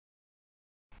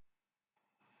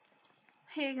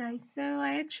Hey guys, so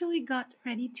I actually got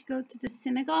ready to go to the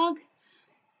synagogue,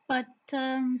 but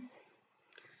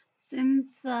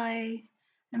since I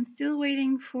am still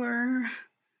waiting for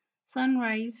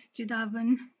sunrise to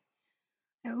daven,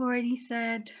 I already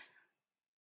said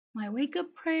my wake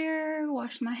up prayer,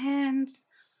 washed my hands,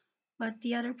 but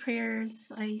the other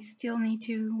prayers I still need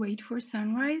to wait for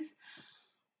sunrise.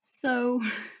 So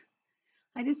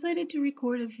I decided to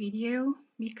record a video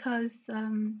because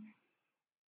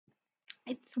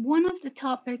it's one of the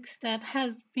topics that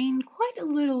has been quite a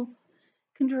little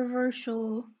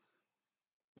controversial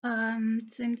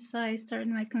since I started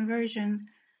my conversion,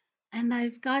 and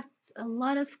I've got a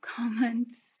lot of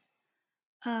comments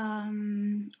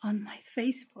on my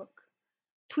Facebook,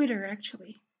 Twitter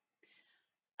actually,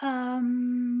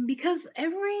 because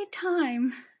every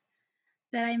time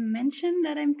that I mention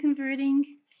that I'm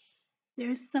converting,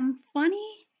 there's some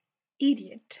funny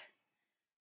idiot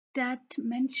that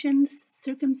mentions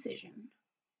circumcision,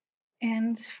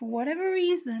 and for whatever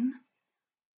reason,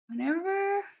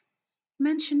 whenever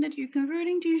mention that you're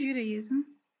converting to Judaism,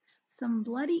 some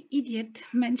bloody idiot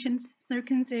mentions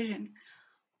circumcision.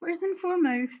 First and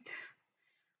foremost,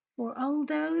 for all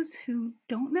those who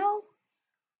don't know,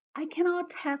 I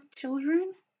cannot have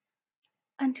children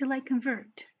until I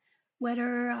convert.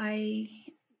 Whether I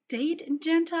date a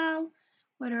Gentile,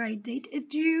 whether I date a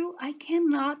Jew, I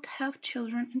cannot have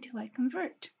children until I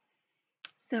convert.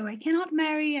 So I cannot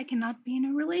marry, I cannot be in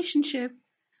a relationship.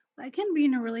 I can be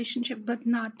in a relationship, but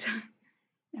not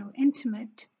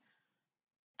intimate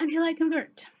until I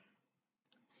convert.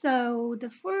 So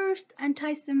the first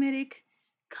anti-Semitic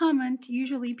comment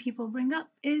usually people bring up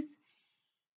is,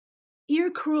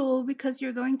 you're cruel because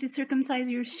you're going to circumcise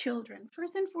your children.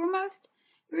 First and foremost,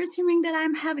 you're assuming that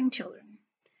I'm having children.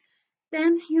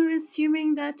 Then you're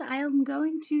assuming that I am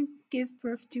going to give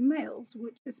birth to males,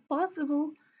 which is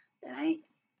possible that I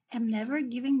am never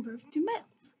giving birth to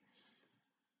males.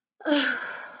 Ugh.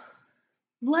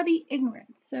 Bloody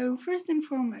ignorance. So first and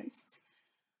foremost,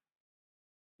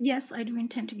 yes, I do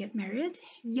intend to get married.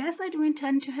 Yes, I do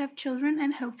intend to have children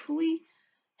and hopefully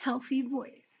healthy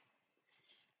boys.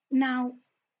 Now,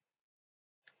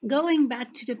 going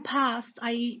back to the past,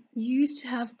 I used to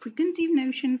have preconceived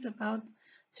notions about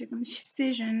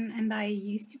circumcision, and I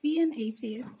used to be an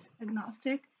atheist,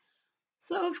 agnostic.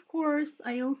 So, of course,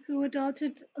 I also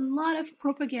adopted a lot of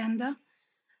propaganda.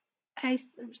 I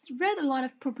read a lot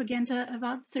of propaganda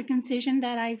about circumcision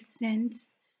that I've since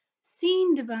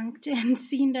seen debunked and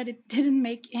seen that it didn't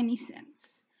make any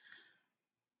sense.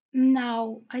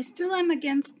 Now, I still am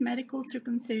against medical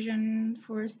circumcision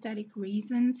for aesthetic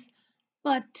reasons,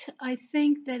 but I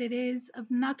think that it is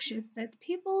obnoxious that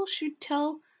people should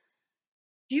tell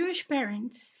Jewish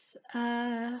parents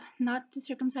not to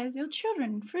circumcise their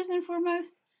children. First and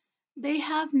foremost, they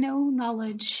have no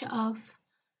knowledge of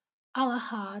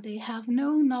Halacha, they have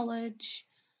no knowledge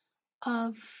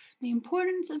of the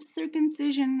importance of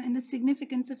circumcision and the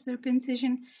significance of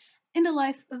circumcision in the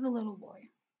life of a little boy.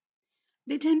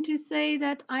 They tend to say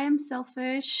that I am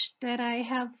selfish, that I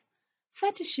have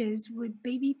fetishes with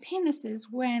baby penises,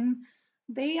 when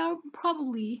they are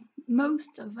probably,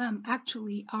 most of them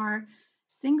actually, are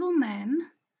single men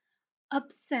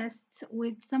obsessed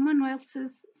with someone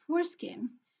else's foreskin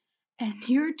and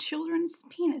your children's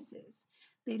penises.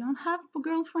 They don't have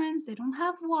girlfriends, they don't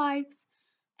have wives,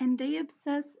 and they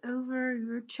obsess over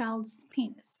your child's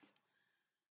penis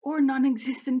or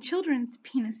non-existent children's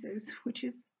penises, which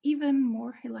is even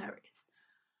more hilarious.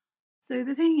 So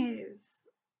the thing is,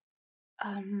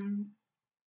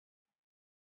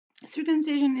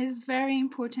 circumcision is very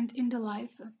important in the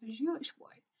life of a Jewish boy.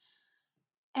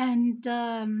 And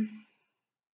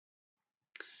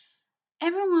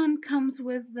everyone comes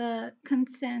with the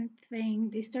consent thing.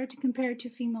 They start to compare it to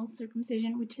female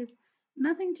circumcision, which has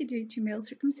nothing to do to male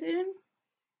circumcision.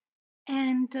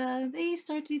 And they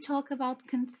start to talk about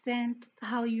consent,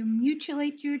 how you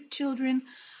mutilate your children,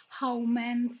 how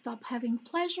men stop having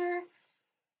pleasure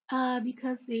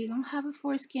because they don't have a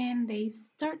foreskin. They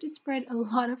start to spread a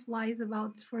lot of lies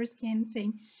about foreskin,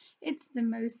 saying it's the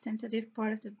most sensitive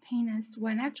part of the penis,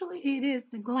 when actually it is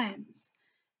the glands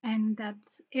and that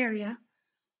area.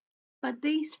 But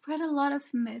they spread a lot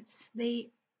of myths.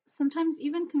 They sometimes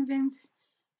even convince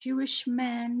Jewish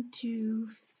men to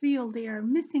feel they are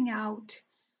missing out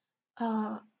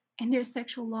uh, in their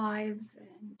sexual lives.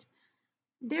 And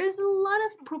there's a lot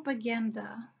of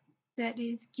propaganda that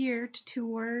is geared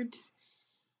towards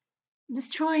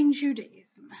destroying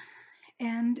Judaism.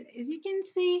 And as you can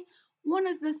see, one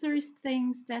of the first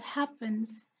things that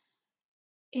happens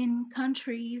in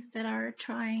countries that are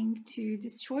trying to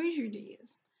destroy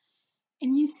Judaism,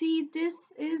 and you see, this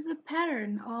is a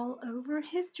pattern all over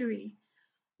history.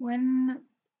 When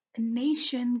a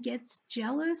nation gets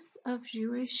jealous of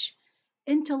Jewish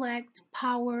intellect,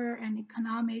 power, and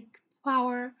economic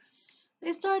power,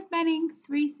 they start banning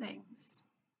three things: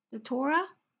 the Torah,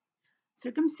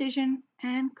 circumcision,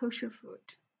 and kosher food.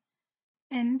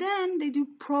 And then they do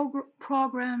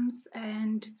programs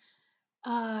and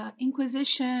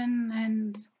inquisition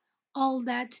and all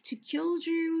that to kill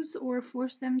Jews or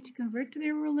force them to convert to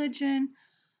their religion.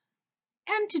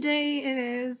 And today it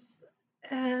is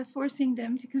forcing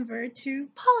them to convert to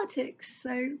politics.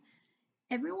 So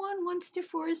everyone wants to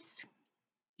force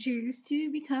Jews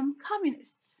to become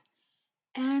communists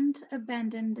and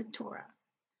abandon the Torah.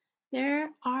 There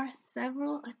are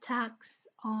several attacks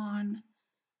on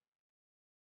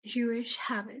Jewish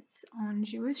habits, on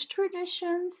Jewish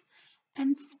traditions,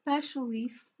 and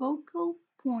especially focal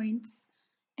points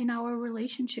in our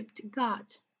relationship to God.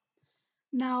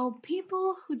 Now,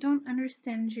 people who don't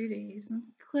understand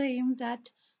Judaism claim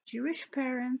that Jewish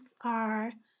parents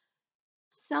are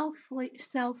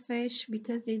selfish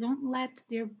because they don't let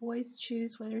their boys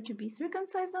choose whether to be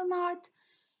circumcised or not,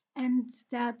 and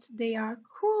that they are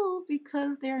cruel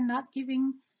because they're not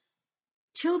giving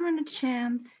children a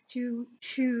chance to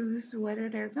choose whether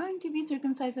they're going to be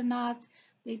circumcised or not.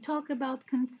 They talk about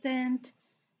consent.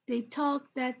 They talk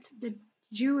that the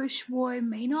Jewish boy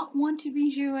may not want to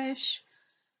be Jewish.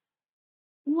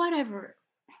 Whatever.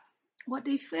 What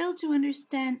they fail to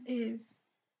understand is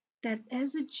that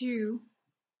as a Jew,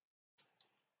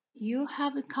 you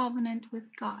have a covenant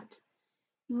with God.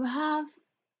 You have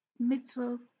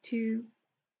mitzvah to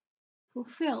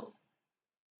fulfill.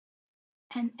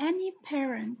 And any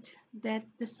parent that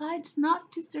decides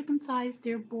not to circumcise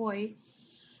their boy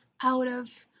out of,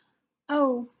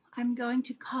 oh, I'm going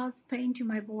to cause pain to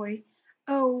my boy,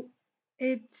 oh,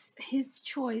 it's his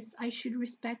choice, I should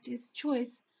respect his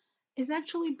choice, is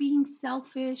actually being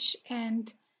selfish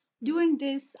and doing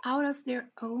this out of their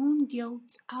own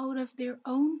guilt, out of their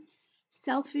own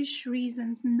selfish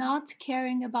reasons, not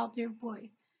caring about their boy.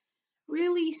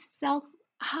 Really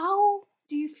how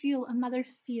do you feel a mother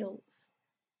feels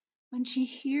when she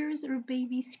hears her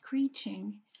baby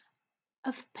screeching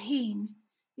of pain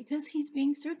because he's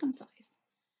being circumcised?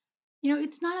 You know,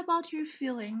 it's not about your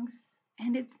feelings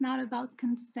and it's not about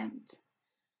consent.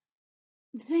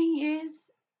 The thing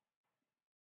is,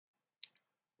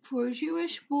 for a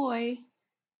Jewish boy,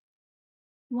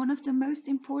 one of the most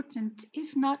important,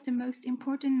 if not the most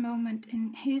important moment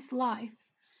in his life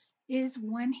is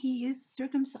when he is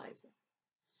circumcised.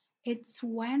 It's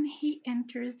when he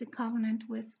enters the covenant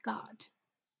with God.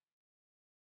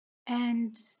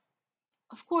 And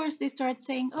of course, they start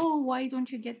saying, oh, why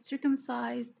don't you get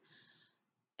circumcised?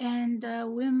 And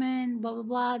women, blah, blah,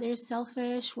 blah, they're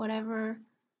selfish, whatever.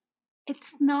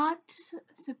 It's not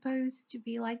supposed to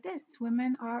be like this.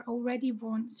 Women are already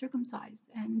born circumcised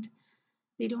and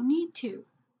they don't need to,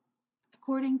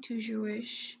 according to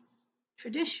Jewish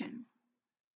tradition.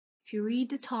 If you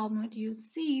read the Talmud, you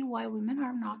see why women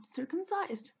are not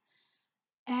circumcised.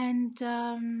 And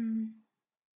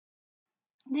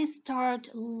they start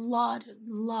a lot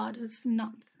of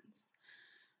nonsense.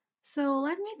 So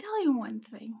let me tell you one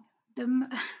thing.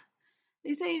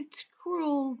 They say it's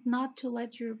cruel not to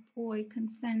let your boy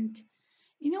consent.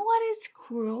 You know what is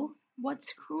cruel?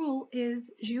 What's cruel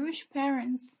is Jewish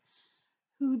parents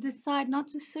who decide not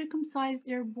to circumcise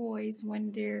their boys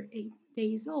when they're 8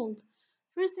 days old.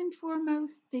 First and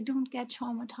foremost, they don't get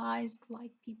traumatized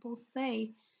like people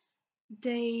say.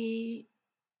 They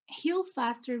heal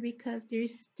faster because they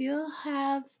still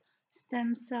have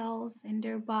stem cells in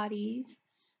their bodies.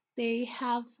 They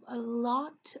have a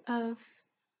lot of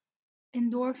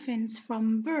endorphins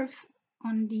from birth.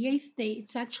 On the 8th day,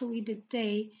 it's actually the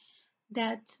day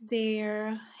that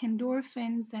their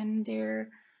endorphins and their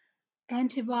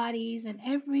antibodies and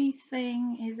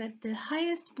everything is at the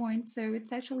highest point. So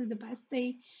it's actually the best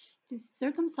day to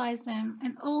circumcise them.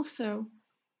 And also,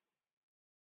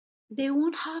 they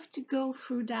won't have to go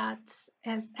through that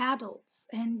as adults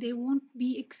and they won't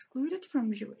be excluded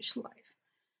from Jewish life.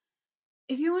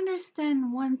 If you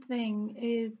understand one thing,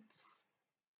 it's,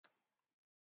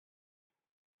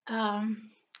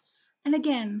 and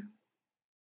again,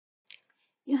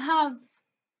 you have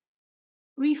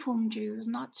Reform Jews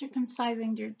not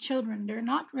circumcising their children, they're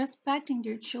not respecting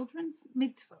their children's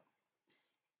mitzvah.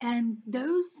 And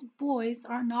those boys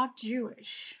are not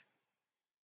Jewish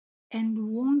and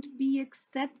won't be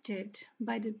accepted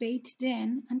by the Beit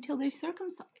Din until they're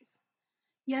circumcised.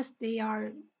 Yes, they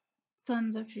are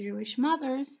sons of Jewish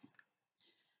mothers.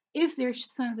 If they're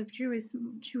sons of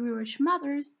Jewish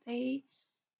mothers, they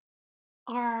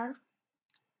are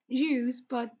Jews,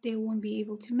 but they won't be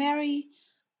able to marry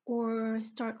or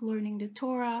start learning the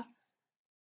Torah,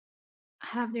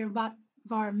 have their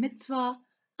bar mitzvah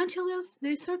until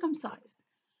they're circumcised.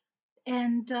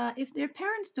 And if their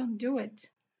parents don't do it,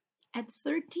 at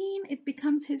 13, it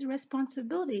becomes his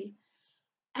responsibility.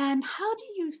 And how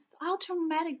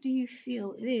traumatic do you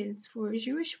feel it is for a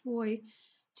Jewish boy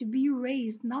to be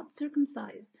raised not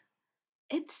circumcised?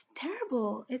 It's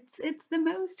terrible. It's the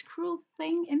most cruel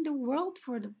thing in the world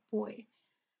for the boy.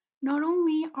 Not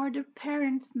only are the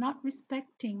parents not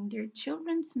respecting their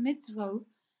children's mitzvah,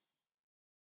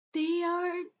 they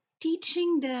are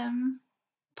teaching them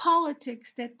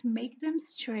politics that make them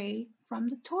stray from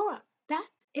the Torah. That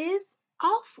is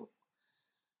awful.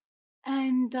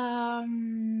 And I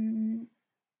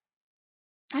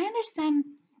understand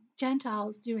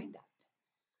Gentiles doing that.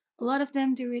 A lot of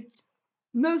them do it,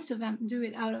 most of them do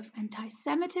it out of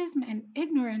anti-Semitism and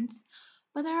ignorance,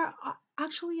 but there are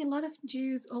actually a lot of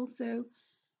Jews also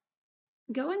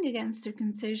going against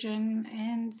circumcision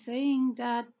and saying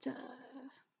that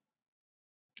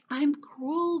I'm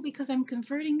cruel because I'm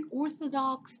converting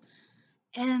Orthodox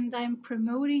and I'm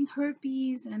promoting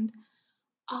herpes and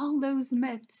all those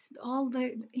myths, all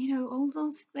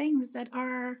those things that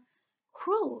are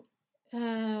cruel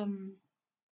and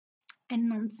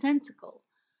nonsensical.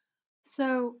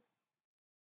 So,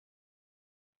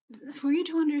 for you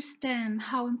to understand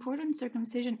how important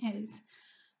circumcision is,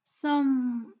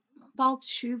 some Baal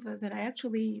Teshuvas that I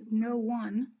actually know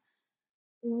one,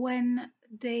 when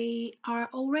they are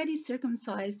already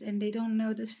circumcised and they don't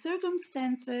know the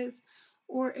circumstances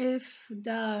or if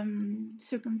the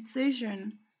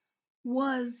circumcision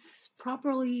was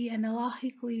properly and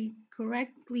halachically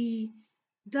correctly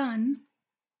done,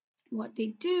 what they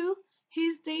do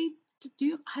is they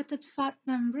do hatat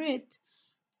fatnam brit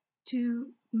to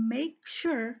make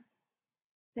sure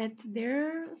that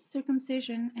their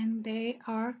circumcision and they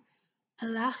are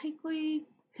halachically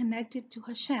connected to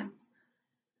Hashem.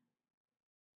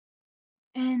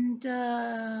 And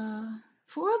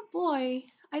for a boy,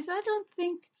 I don't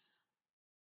think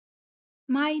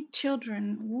my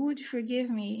children would forgive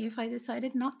me if I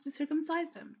decided not to circumcise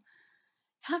them.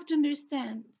 You have to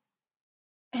understand,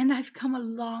 and I've come a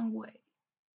long way,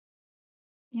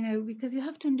 because you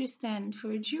have to understand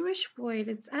for a Jewish boy,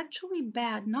 it's actually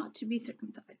bad not to be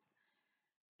circumcised.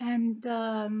 And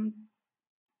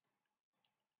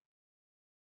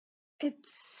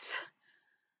it's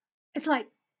like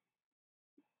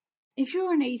if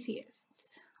you're an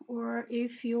atheist or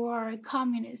if you are a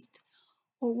communist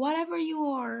or whatever you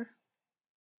are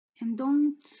and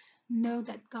don't know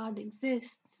that God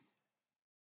exists,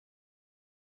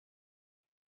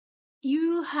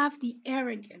 you have the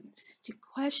arrogance to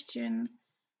question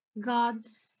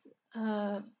God's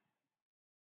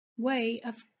way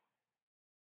of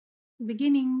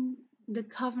beginning the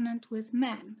covenant with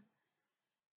man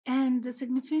and the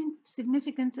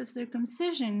significance of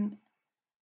circumcision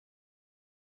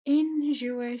in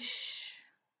Jewish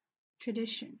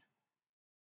tradition.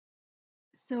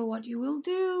 So what you will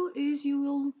do is you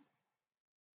will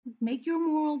make your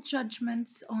moral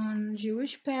judgments on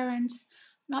Jewish parents,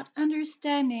 not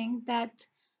understanding that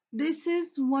this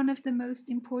is one of the most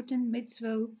important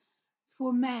mitzvot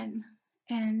for men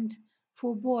and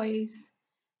for boys,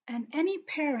 and any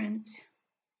parent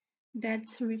that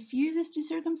refuses to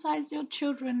circumcise their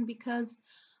children because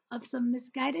of some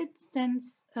misguided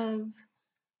sense of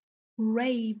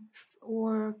rape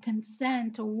or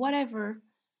consent or whatever,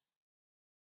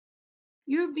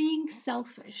 you're being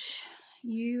selfish.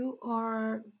 You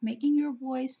are making your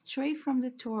boy stray from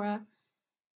the Torah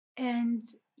and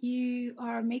you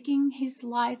are making his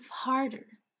life harder.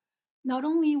 Not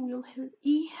only will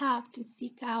he have to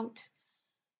seek out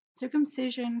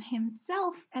circumcision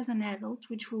himself as an adult,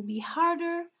 which will be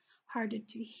harder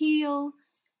to heal,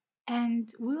 and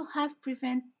will have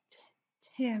prevented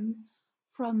him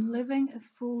from living a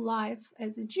full life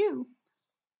as a Jew.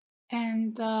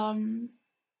 And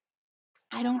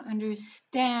I don't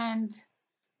understand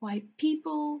why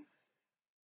people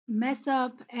mess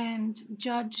up and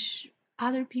judge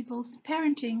other people's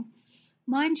parenting.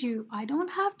 Mind you, I don't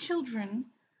have children,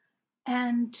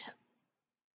 and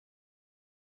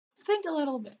think a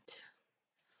little bit.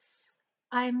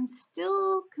 I'm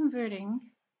still converting.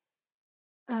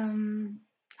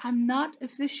 I'm not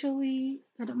officially,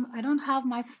 I don't have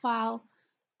my file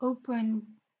open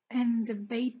and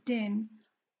debate in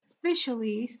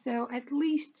officially, so at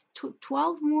least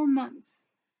 12 more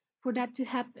months for that to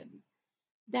happen.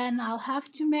 Then I'll have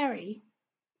to marry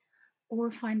or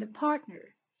find a partner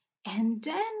and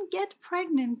then get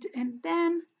pregnant and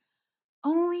then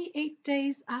only 8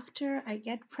 days after I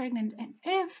get pregnant, and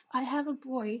if I have a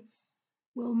boy,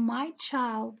 will my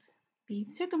child be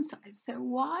circumcised? So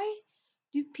why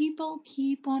do people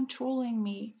keep on trolling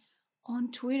me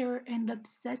on Twitter and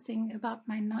obsessing about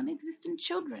my non-existent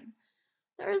children?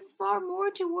 There is far more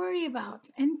to worry about.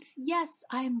 And yes,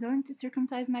 I am going to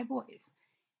circumcise my boys.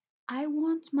 I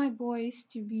want my boys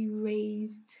to be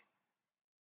raised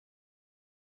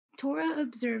Torah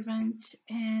observant,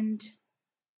 and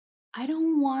I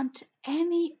don't want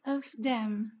any of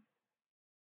them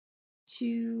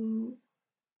to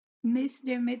miss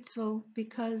their mitzvah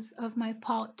because of my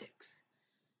politics.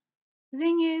 The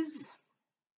thing is,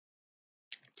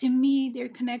 to me, their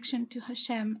connection to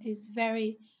Hashem is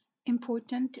very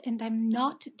important, and I'm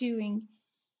not doing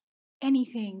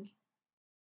anything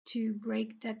to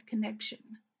break that connection.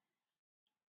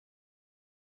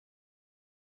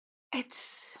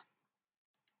 It's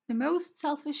the most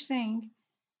selfish thing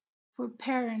for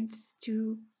parents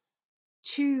to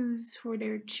choose for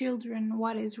their children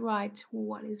what is right or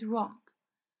what is wrong.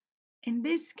 In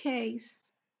this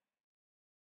case,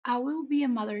 I will be a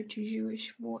mother to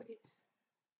Jewish boys,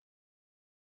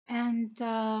 and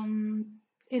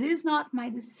it is not my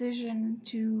decision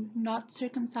to not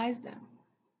circumcise them.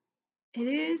 It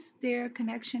is their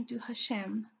connection to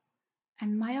Hashem,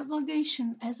 and my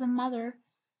obligation as a mother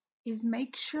is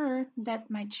make sure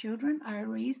that my children are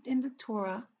raised in the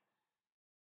Torah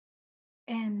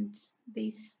and they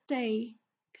stay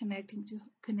connected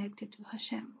to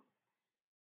Hashem.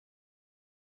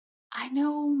 I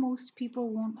know most people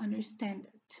won't understand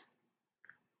it,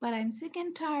 but I'm sick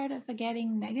and tired of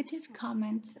getting negative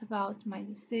comments about my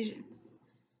decisions.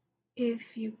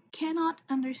 If you cannot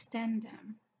understand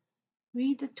them,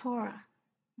 read the Torah,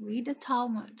 read the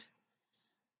Talmud,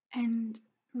 and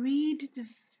read the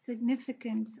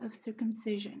significance of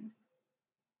circumcision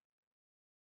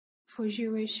for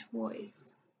Jewish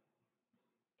boys.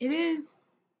 It is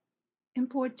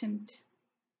important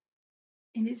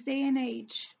in this day and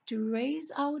age to raise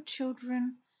our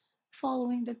children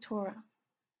following the Torah.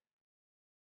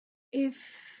 If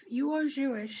you are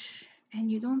Jewish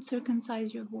and you don't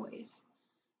circumcise your boys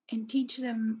and teach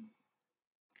them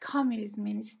communism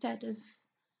instead of,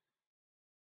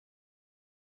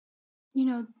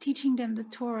 teaching them the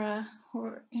Torah,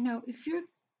 or, if you're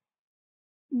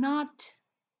not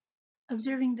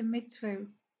observing the mitzvah,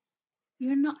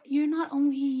 you're not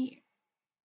only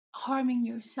harming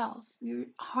yourself, you're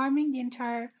harming the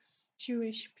entire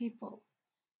Jewish people,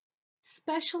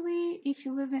 especially if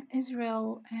you live in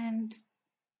Israel and,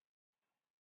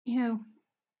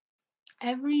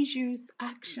 every Jew's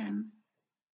action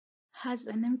has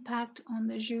an impact on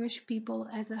the Jewish people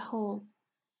as a whole.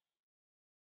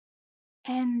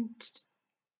 And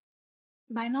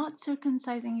by not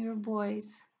circumcising your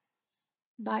boys,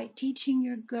 by teaching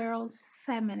your girls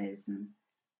feminism,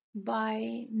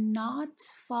 by not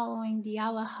following the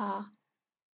halacha,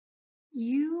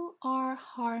 you are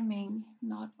harming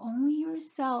not only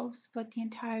yourselves but the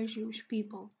entire Jewish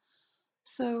people.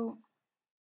 So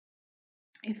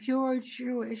if you're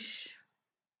Jewish,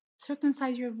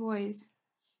 circumcise your boys,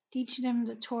 teach them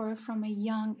the Torah from a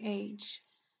young age.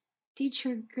 Teach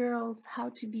your girls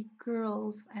how to be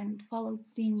girls and follow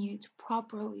tzniut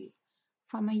properly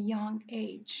from a young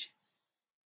age.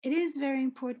 It is very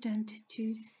important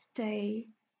to stay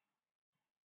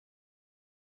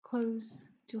close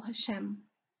to Hashem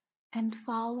and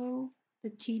follow the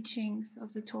teachings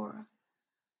of the Torah.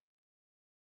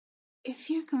 If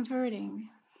you're converting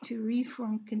to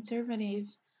Reform Conservative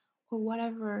or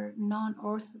whatever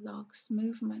non-Orthodox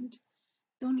movement,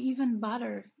 don't even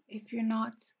bother if you're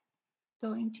not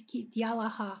going to keep the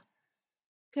halacha,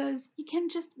 because you can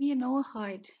just be a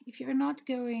Noahide if you're not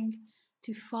going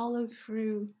to follow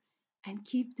through and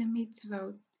keep the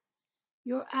mitzvot.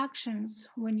 Your actions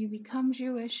when you become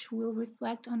Jewish will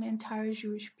reflect on the entire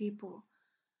Jewish people.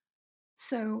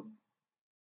 So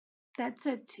that's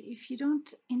it. If you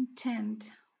don't intend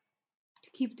to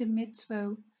keep the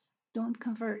mitzvah, don't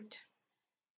convert.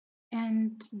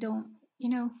 And don't,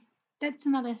 that's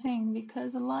another thing,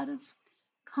 because a lot of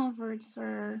converts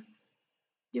are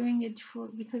doing it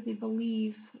because they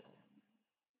believe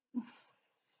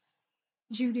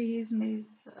Judaism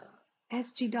is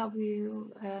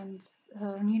SGW and,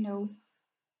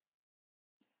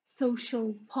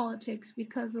 social politics,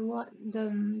 because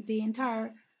the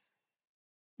entire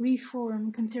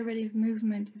Reform conservative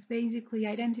movement is basically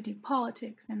identity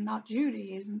politics and not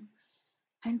Judaism.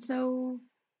 And so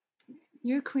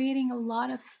you're creating a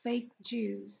lot of fake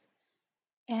Jews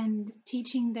and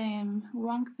teaching them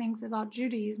wrong things about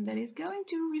Judaism that is going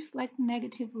to reflect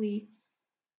negatively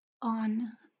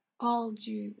on all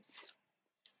Jews.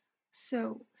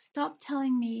 So stop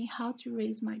telling me how to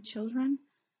raise my children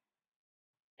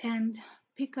and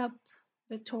pick up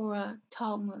the Torah,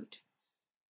 Talmud,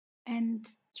 and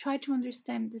try to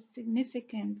understand the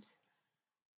significance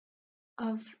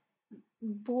of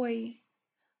boy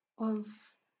of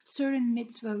certain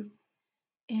mitzvot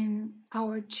in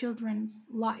our children's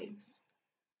lives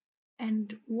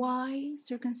and why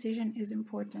circumcision is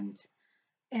important,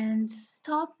 and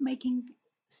stop making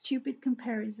stupid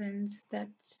comparisons that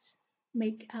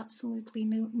make absolutely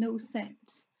no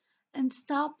sense, and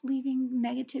stop leaving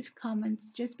negative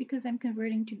comments just because I'm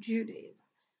converting to Judaism.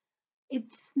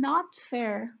 It's not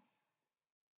fair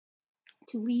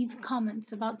to leave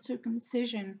comments about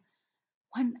circumcision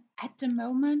when at the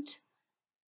moment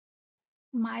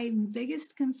my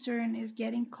biggest concern is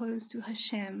getting close to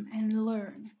Hashem and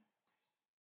learn.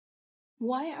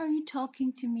 Why are you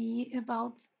talking to me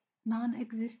about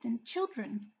non-existent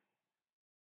children?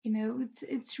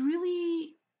 It's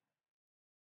really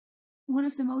one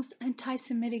of the most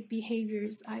anti-Semitic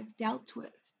behaviors I've dealt with.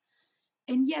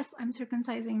 And yes, I'm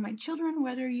circumcising my children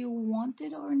whether you want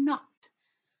it or not.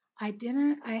 I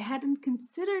hadn't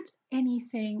considered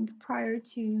anything prior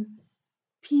to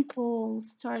people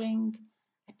starting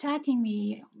attacking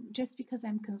me just because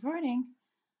I'm converting.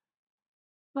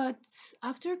 But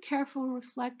after careful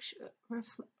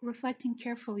reflecting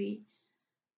carefully,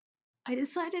 I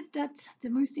decided that the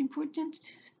most important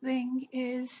thing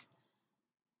is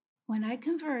when I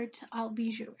convert, I'll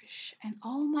be Jewish and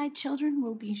all my children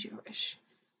will be Jewish.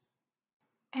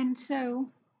 And so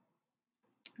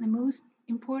the most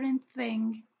important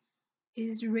thing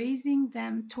is raising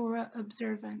them Torah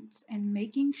observant and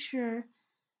making sure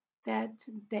that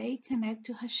they connect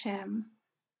to Hashem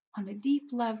on a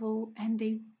deep level and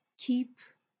they keep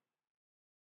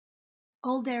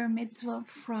all their mitzvah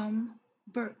from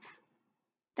birth.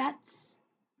 That's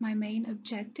my main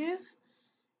objective.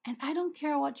 And I don't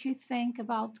care what you think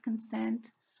about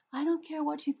consent. I don't care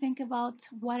what you think about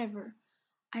whatever.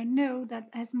 I know that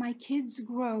as my kids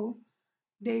grow,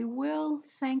 they will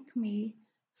thank me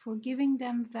for giving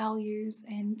them values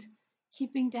and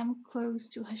keeping them close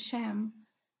to Hashem.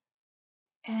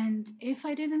 And if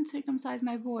I didn't circumcise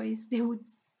my boys, they would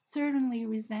certainly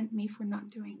resent me for not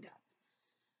doing that.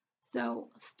 So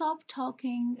stop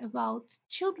talking about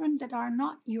children that are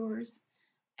not yours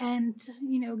and,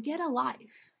 get a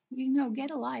life.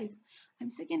 Get a life. I'm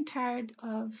sick and tired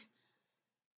of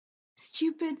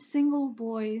stupid single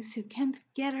boys who can't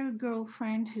get a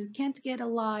girlfriend, who can't get a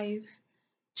life,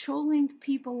 trolling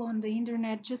people on the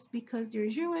internet just because they're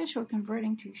Jewish or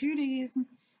converting to Judaism,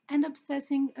 and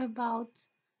obsessing about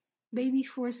baby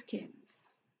foreskins.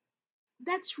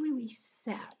 That's really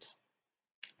sad.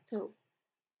 So,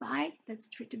 bye. That's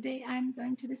it for today. I'm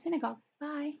going to the synagogue.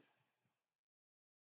 Bye.